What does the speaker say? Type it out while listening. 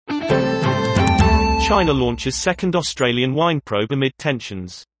China launches second Australian wine probe amid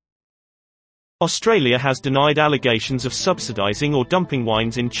tensions. Australia has denied allegations of subsidizing or dumping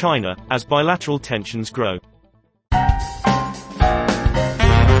wines in China, as bilateral tensions grow.